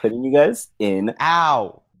I'm putting you guys in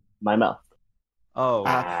Ow. my mouth. Oh.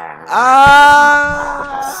 Ah.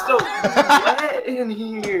 So wet in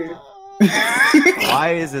here.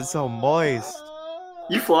 Why is it so moist?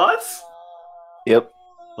 You floss? Yep.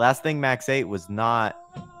 Last thing Max ate was not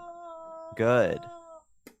good.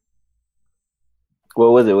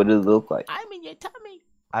 What was it? What did it look like? I'm in your tummy.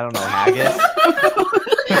 I don't know, haggis.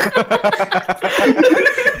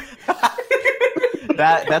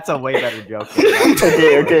 That's a way better joke.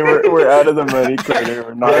 Okay, we're out of the money corner.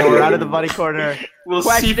 We're not. We're out of the money corner. We'll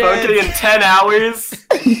Questions. see Funky in 10 hours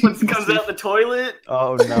once it comes out the toilet.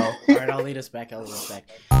 Oh no. All right, I'll lead us back.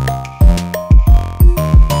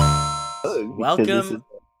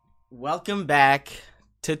 Welcome back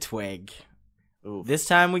to Twig. Oof. This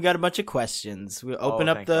time we got a bunch of questions. We'll open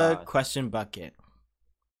up thank the God. question bucket.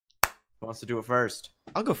 Who wants to do it first?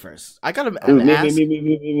 I'll go first. I got Ooh, an me, ask.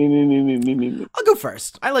 me. I'll go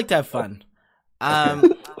first. I like to have fun.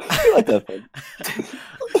 I like that fun.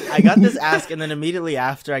 I got this ask, and then immediately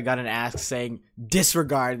after, I got an ask saying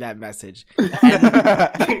disregard that message,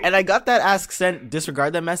 and I got that ask sent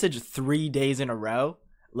disregard that message 3 days in a row.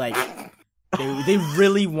 Like they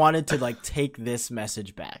really wanted to like take this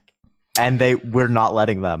message back. And we're not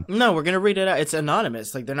letting them. No, we're gonna read it out. It's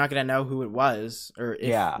anonymous. Like they're not gonna know who it was, or if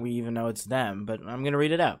Yeah. we even know it's them. But I'm gonna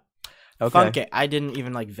read it out. Okay. Funke, I didn't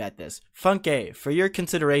even like vet this. Funke, for your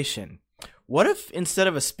consideration, what if instead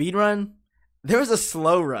of a speed run, there was a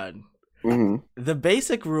slow run? hmm The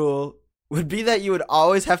basic rule would be that you would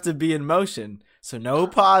always have to be in motion, so no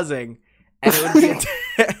pausing, and it would be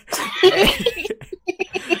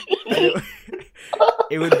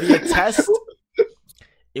it would be a test.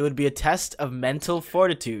 It would be a test of mental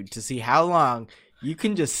fortitude to see how long you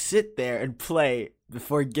can just sit there and play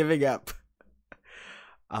before giving up.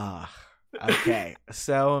 Okay.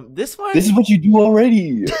 So this one. This is what you do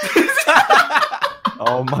already. Oh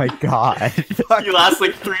Oh my god. You last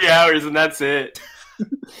like 3 hours and that's it.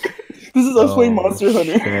 This is us playing Monster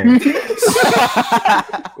Hunter.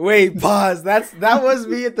 Wait, pause. That was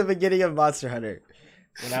me at the beginning of Monster Hunter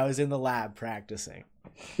when I was in the lab practicing.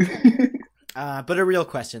 But a real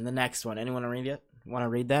question. The next one. Anyone want to read it? Want to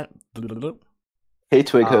read that? Hey,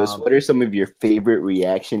 Twig host, what are some of your favorite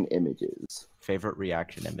reaction images? Favorite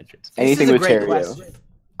reaction images. Anything This is a with great Terrio.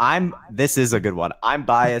 question. This is a good one. I'm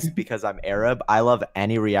biased because I'm Arab. I love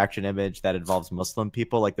any reaction image that involves Muslim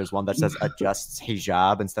people. Like there's one that says adjusts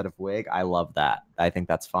hijab instead of wig. I love that. I think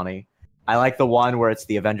that's funny. I like the one where it's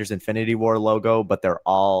the Avengers Infinity War logo, but they're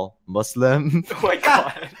all Muslim. Oh my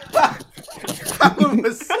god. That one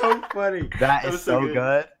was so funny. That was is so so good.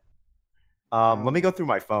 good. Let me go through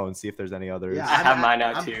my phone, see if there's any others. Yeah, I have mine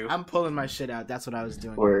out too. I'm pulling my shit out. That's what I was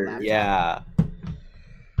doing. on Word. the laptop. Yeah.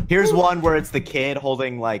 Here's one where it's the kid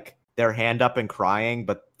holding like their hand up and crying,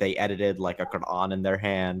 but they edited like a Quran in their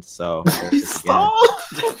hand. So there's this again.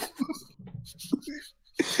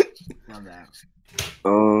 Love that.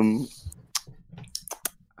 Um,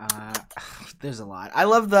 There's a lot. I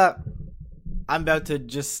love the. I'm about to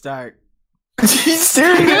just start he's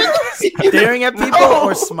staring at staring at people No.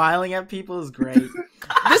 or smiling at people is great.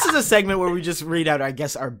 This is a segment where we just read out, I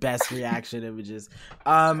guess, our best reaction images.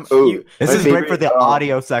 Oh. This My is great for favorite, the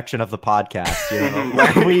audio section of the podcast, you know,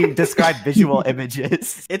 where we describe visual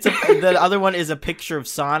images. the other one is a picture of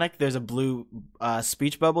Sonic. There's a blue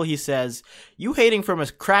speech bubble. He says, "You hating from a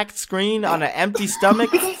cracked screen on an empty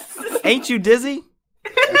stomach? Ain't you dizzy?"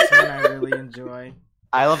 That's one I really enjoy.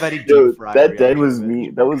 I love any Yo, deep fried that dead reaction was image. me.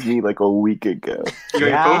 That was me like a week ago. You got your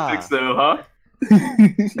Yeah. phone fixed though, huh?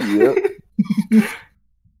 Yep.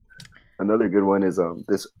 Another good one is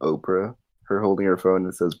this Oprah. Her holding her phone and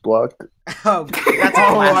it says blocked. Oh, that's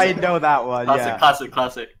Oh, I classic. know that one. Classic, Yeah.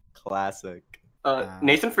 classic. Classic.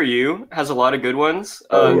 Nathan for you has a lot of good ones.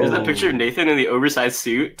 Oh, There's yeah. a picture of Nathan in the oversized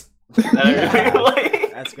suit that I really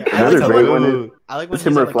like. That's good. I Another like, great the one Ooh. I like when It's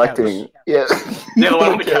he's him on the couch. reflecting. Yeah. They have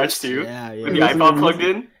one on the couch too, Yeah, with the yeah. iPod plugged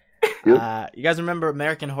in. You guys remember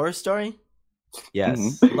American Horror Story? Yes.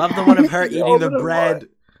 Mhm. Love the one of her eating the Open it bread.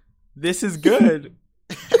 This is good.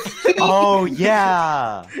 Oh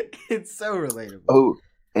yeah. It's so relatable. Oh,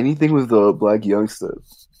 anything with the black youngster.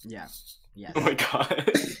 Yeah. Yes. Oh my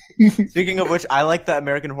god. Speaking of which, I like the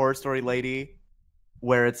American Horror Story lady,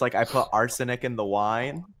 where it's like I put arsenic in the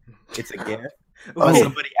wine. It's a gift. Oh.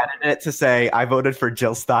 Somebody edited it to say I voted for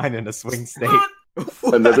Jill Stein in a swing state.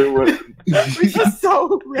 Another one. Which is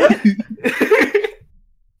so rich.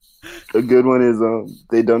 A good one is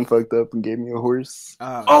they done fucked up and gave me a horse.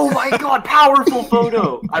 Oh my god, powerful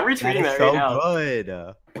photo. I'm That retweeting is that so right now.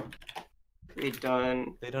 good. They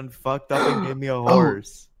done. They done fucked up and gave me a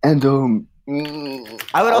horse. And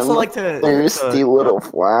I would also like to. thirsty little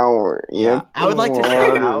flower. Yeah. I would like to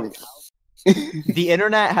shout out. The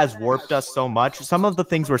internet has warped us so much. Some of the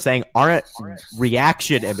things we're saying aren't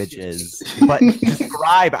reaction images, but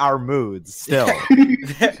describe our moods still.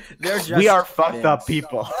 They're just We are fucked up things.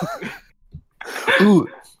 people. Ooh,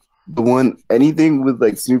 the one anything with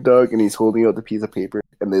like Snoop Dogg and he's holding out the piece of paper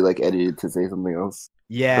and they like edited to say something else.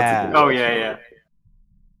 Yeah. Oh yeah.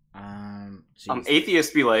 Jeez.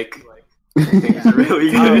 Atheists be like, things are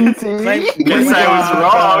really good. Guess I was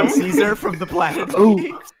wrong. Caesar from the planet. Oh.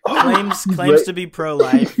 claims Right. to be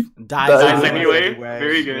pro-life, dies Dies anyway. anyway.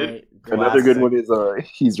 Very good. Another good one is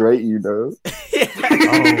he's right, you know.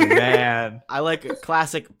 Oh man. I like a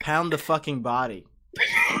classic pound the fucking body.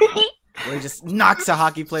 Where he just knocks a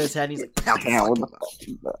hockey player's head and he's like, pound the Damn, what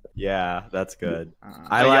fucking the body. Yeah, that's good. Uh,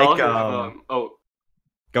 I Y'all like. heard of,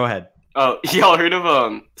 Go ahead. y'all heard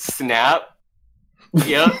of Snap?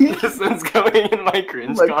 Yep, this one's going in my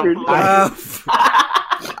cringe My cringe compilation.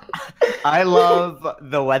 I love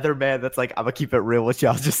the weatherman that's like, I'm gonna keep it real with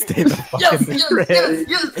y'all. Just stay the fuck in the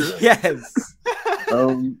crib. yes.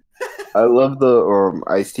 I love the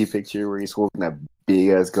Ice-T picture where he's holding that big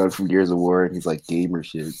ass gun from Gears of War and he's like gamer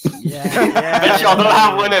shit. Yeah, Bet y'all don't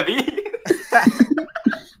have one of these.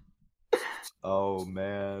 Oh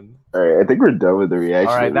man. Alright, I think we're done with the reaction.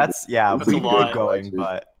 All right, that's That's we a keep lot. going,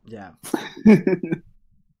 but Yeah.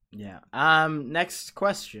 Yeah. Next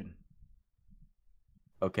question.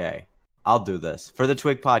 okay. I'll do this. For the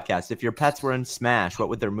Twig podcast, if your pets were in Smash, what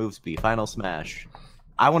would their moves be? Final Smash.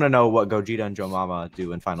 I want to know what Gogeta and Joe Mama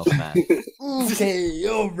do in Final Smash. Okay,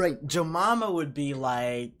 all right. Jemima would be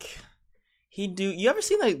like he'd do. You ever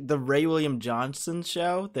seen like the Ray William Johnson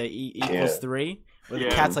show, the equals Yeah. 3, where the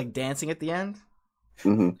Yeah. cat's like dancing at the end?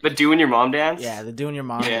 Mhm. The doing your mom dance? Yeah, the doing your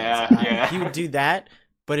mom Yeah, dance. yeah. He would do that,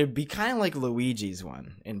 but it'd be kind of like Luigi's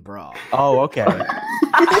one in Brawl. Oh, okay.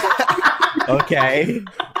 Okay.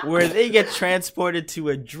 where they get transported to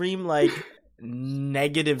a dreamlike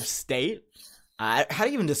negative state. How do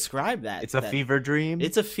you even describe that? It's a fever dream.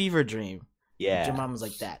 It's a fever dream. yeah. Your mom was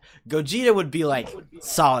like that. Gogeta would be like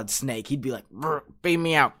Solid Snake. He'd be like, "Beam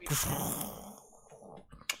me out,"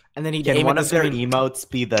 and then he'd Can aim one at of the their screen. emotes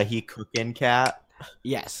be the he cooking cat?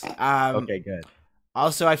 Yes. Okay, good.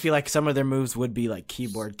 Also, I feel like some of their moves would be like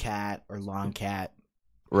keyboard cat or long cat.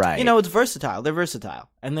 Right. You know, it's versatile. They're versatile,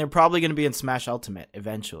 and they're probably going to be in Smash Ultimate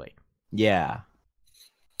eventually. Yeah.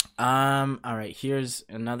 All right. Here's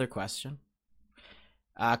another question.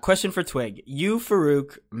 Question for Twig. You,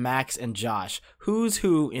 Farouk, Max, and Josh. Who's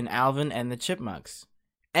who in Alvin and the Chipmunks?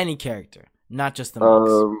 Any character, not just the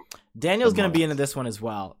monks. Daniel's the going to be monks. into this one as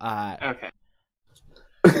well. Okay.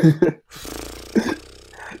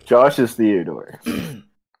 Josh is Theodore.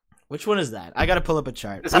 Which one is that? I got to pull up a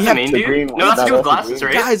chart. Is that We the have- main the dude? green one. No, that's the dude with No, that's the glasses,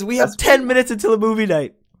 green right? Guys, we have That's 10 minutes until the movie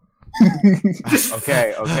night.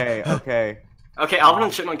 Okay. Okay, Alvin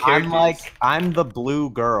and Chipmunk characters. I'm the blue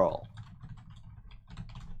girl.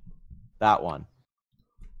 That one.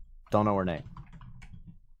 Don't know her name.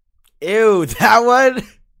 Ew, that one?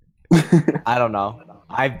 I don't know.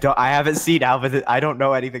 I haven't seen Alvin. I don't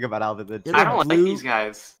know anything about Alvin. You're I the don't like blue- these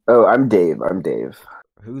guys. Oh, I'm Dave.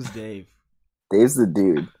 Who's Dave? Dave's the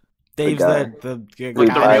dude. Dave's guy. the Who guy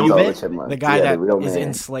drives all the human? chipmunks. the guy Yeah, the that real is man.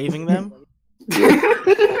 enslaving them?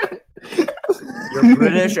 You're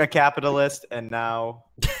British, a capitalist, and now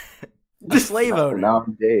A slave owner. Now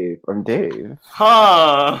I'm Dave.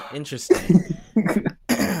 Huh. Interesting.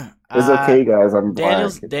 It's okay, guys. I'm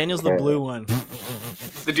Daniel's black. Daniel's the Okay. blue one.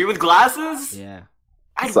 The dude with glasses? Yeah.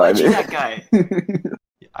 I'd Simon. wedgie that guy.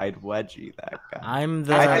 I'd wedgie that guy. I'm the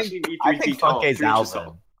That's I actually be I 3 think feet tall. Funke's 3 inches Alvin.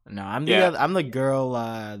 tall. No, I'm the Yeah. other, I'm the girl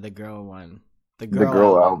one. The The girl,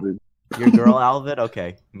 girl Alvin. Alvin. Your girl Alvin?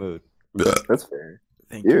 Okay, mood. That's fair.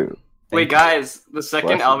 Thank you. You. Wait, guys, the second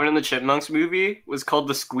Bless you. Alvin and the Chipmunks movie was called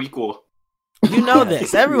The Squeakquel. You know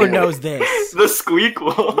this. Everyone knows this. The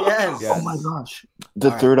Squeakquel. Yes. Yeah. Oh my gosh. The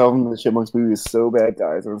Alright. third album of the Chipmunks movie is so bad,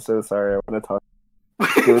 guys. I'm so sorry. I want to talk.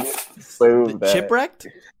 It's so The bad. Chipwrecked?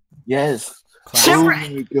 Yes. Classic. Oh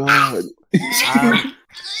my god.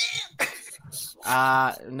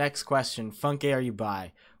 Next question. Funky, are you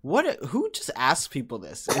bi? Who just asks people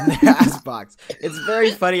this in their ass box? It's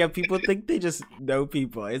very funny how people think they just know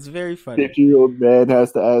people. It's very funny. 50-year-old man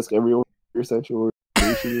has to ask everyone your sexual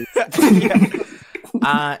orientation.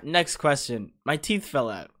 Yeah. Next question. My teeth fell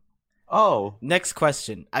out. Oh, Next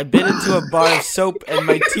question. I bit into a bar of soap and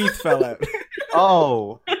my teeth fell out.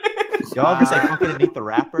 oh. Y'all ever say fucking and eat the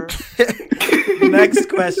rapper? Next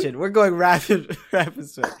question. We're going rapid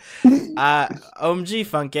swing. OMG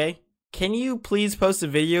Funky, can you please post a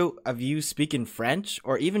video of you speaking French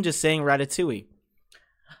or even just saying ratatouille?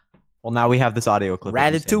 Well, now we have this audio clip.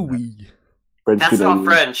 of you saying that. Ratatouille. French That's people not don't-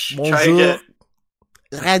 French. Try Bonjour. again.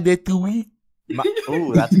 Ratatouille.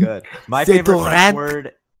 Ooh, that's good. My C'est favorite ton French rat.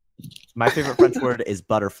 word. My favorite French word is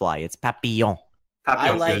butterfly. It's papillon.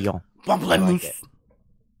 I like- Papillon. Pamplemousse. it.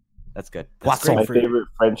 That's good. That's Poisson. My great. favorite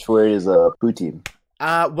French word is poutine.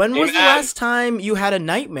 When was the Amen. last time you had a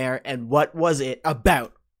nightmare and what was it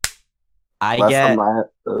about? I Last get. time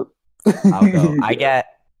I'll go. I get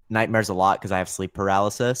nightmares a lot because I have sleep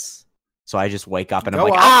paralysis. So I just wake up and I'm Go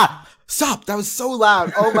like, on. ah! Stop! That was so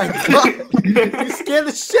loud. Oh my god! You scared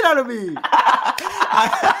the shit out of me.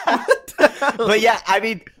 But yeah, I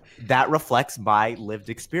mean, that reflects my lived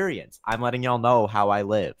experience. I'm letting y'all know how I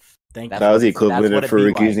live. Thank you. That was the That's equivalent what of it'd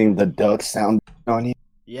be Farouk like. using the duck sound on you.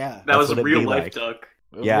 Yeah. That was what a it'd real be life like. duck.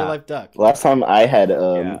 Yeah. Real life duck. Last time I had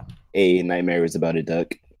Yeah. a nightmare was about a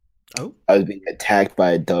duck. Oh. I was being attacked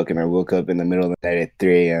by a duck, and I woke up in the middle of the night at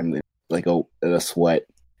 3 a.m. like in a sweat.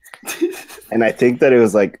 And I think that it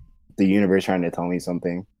was like the universe trying to tell me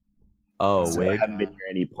something. Oh, So I wig. haven't been near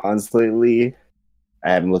any ponds lately.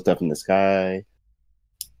 I haven't looked up in the sky.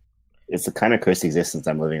 It's the kind of cursed existence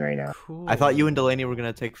I'm living right now. Cool. I thought you and Delaney were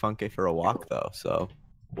gonna take Funky for a walk though. So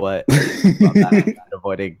what? About that?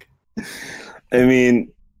 Avoiding. I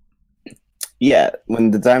mean, yeah,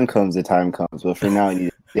 when the time comes, the time comes. But for now, I need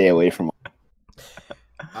to stay away from.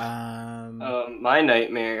 My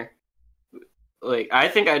nightmare. Like, I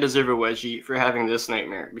think I deserve a wedgie for having this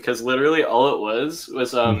nightmare because literally all it was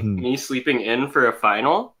Mhm. me sleeping in for a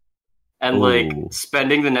final and Ooh. like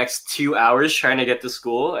spending the next 2 hours trying to get to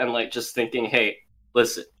school and like just thinking, hey,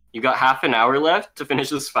 listen, you got half an hour left to finish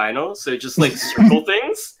this final, so just like circle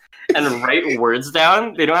things and write words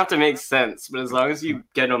down. They don't have to make sense, but as long as you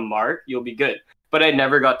get a mark, you'll be good. But I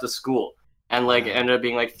never got to school. And like it ended up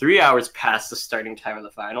being like 3 hours past the starting time of the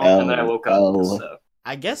final, and then I woke up. So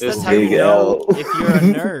I guess It was that's how you big know L. if you're a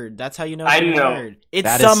nerd. That's how you know if I you're know. a nerd. It's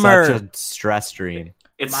That is summer. such a stress dream.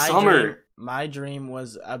 It's my summer. Dream, my dream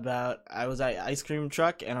was about I was at ice cream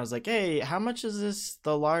truck and I was like, "Hey, how much is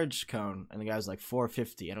the large cone?" And the guy was like,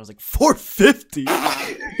 $4.50, and I was like, $4.50?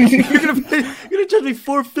 you're gonna charge me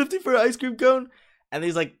 $4.50 for an ice cream cone? And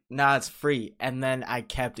he's like, "Nah, it's free." And then I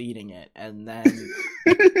kept eating it, and then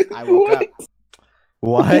I woke up.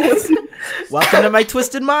 What? Welcome to my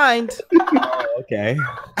twisted mind. Oh, okay.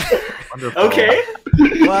 Wonderful. Okay.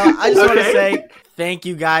 Well, I just want to Okay. say thank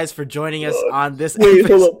you guys for joining us on this Wait,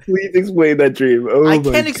 episode. hold up. Please explain that dream. Oh I my can't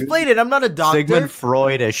goodness. explain it. I'm not a doctor. Sigmund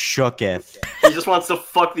Freud is shooketh. He just wants to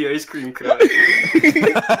fuck the ice cream cone.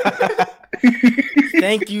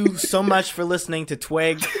 Thank you so much for listening to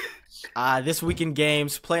Twig. This Week in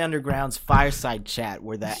Games, Play Underground's Fireside Chat,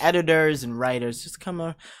 where the editors and writers just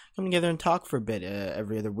come together and talk for a bit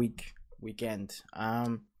every other weekend.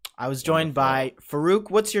 I was joined by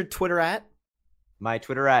Farouk. What's your Twitter at? My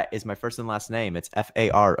Twitter is my first and last name. It's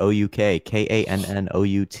FAROUK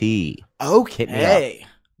KANNOUT. Okay.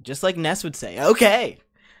 Just like Ness would say. Okay.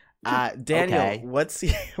 Daniel, Okay.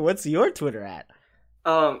 what's your Twitter at?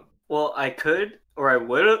 Well, I could, or I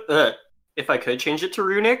would, if I could change it to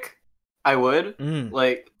Runic, I would,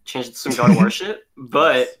 like, change it to some God of War shit,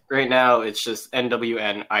 but right now it's just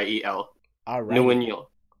NWNIEL. All right.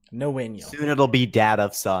 No Soon it'll be Dad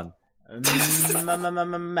of Son.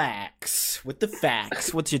 Max with the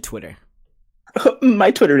facts. What's your Twitter?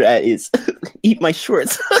 My Twitter ad is eat my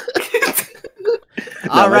shorts.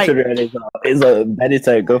 All My right. Twitter ad is a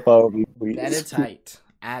Benedict. Go follow me, please. Betatight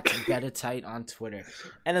at Betatight on Twitter.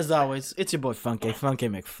 And as always, it's your boy Funky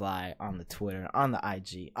McFly on the Twitter, on the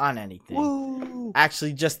IG, on anything. Woo!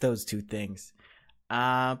 Actually, just those two things.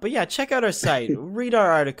 But yeah, check out our site, read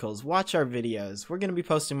our articles, watch our videos. We're gonna be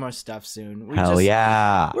posting more stuff soon. Hell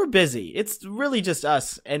yeah. We're busy. It's really just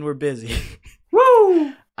us, and we're busy.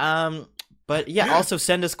 Woo! But yeah, also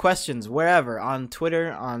send us questions wherever, on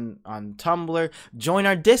Twitter, on Tumblr. Join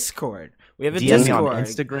our Discord. We have a DM me Discord. on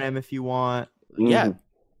Instagram if you want. Yeah,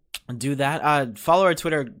 do that. Follow our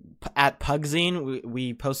Twitter at Pugzine.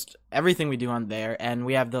 We post everything we do on there, and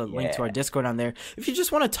we have the link to our Discord on there if you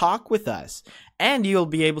just want to talk with us. And you'll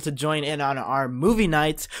be able to join in on our movie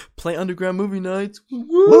nights, Play Underground movie nights,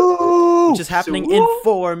 Woo! which is happening in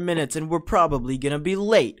 4 minutes, and we're probably gonna be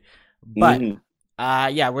late. But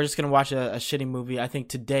yeah, we're just gonna watch a shitty movie. I think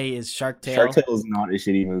today is Shark Tale. Shark Tale is not a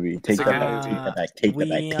shitty movie. Take that back. Take that back. Take that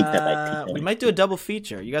back. Take that back. We might do a double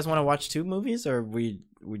feature. You guys want to watch 2 movies, or we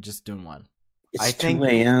just doing one? It's I think 2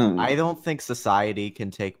 a.m. I don't think society can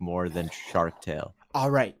take more than Shark Tale. All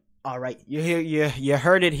right. You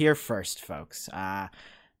heard it here first, folks.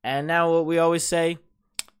 And now what we always say,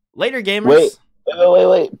 later, gamers. Wait.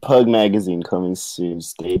 Pug Magazine coming soon.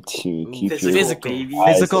 Stay tuned. Keep your Physical, baby.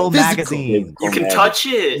 eyes Physical open. magazine. You can touch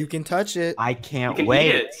it. You can touch it. I You can't can wait.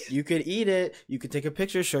 eat it. You could eat it. You could take a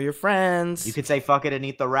picture, show your friends. You could say fuck it and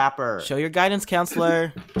eat the wrapper. show your guidance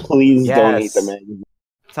counselor. Please don't eat Yes. the magazine.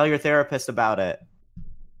 Tell your therapist about it.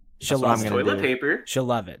 She'll That's what I'm love it. gonna Toilet do. paper. She'll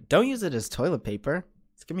love it. Don't use it as toilet paper.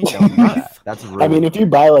 It's gonna be so rough. That's rude. I mean, if you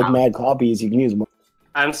buy like mad copies, you can use more.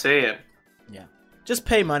 I'm saying. Just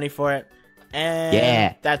pay money for it. And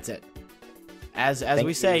Yeah. that's it. As Thank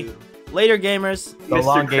we say, you. later, gamers. So Mr.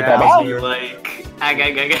 long, gay Krabs baby. be like, ag.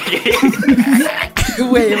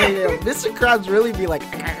 wait. Mr. Krabs really be like.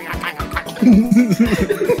 I've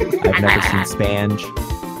never seen Spange.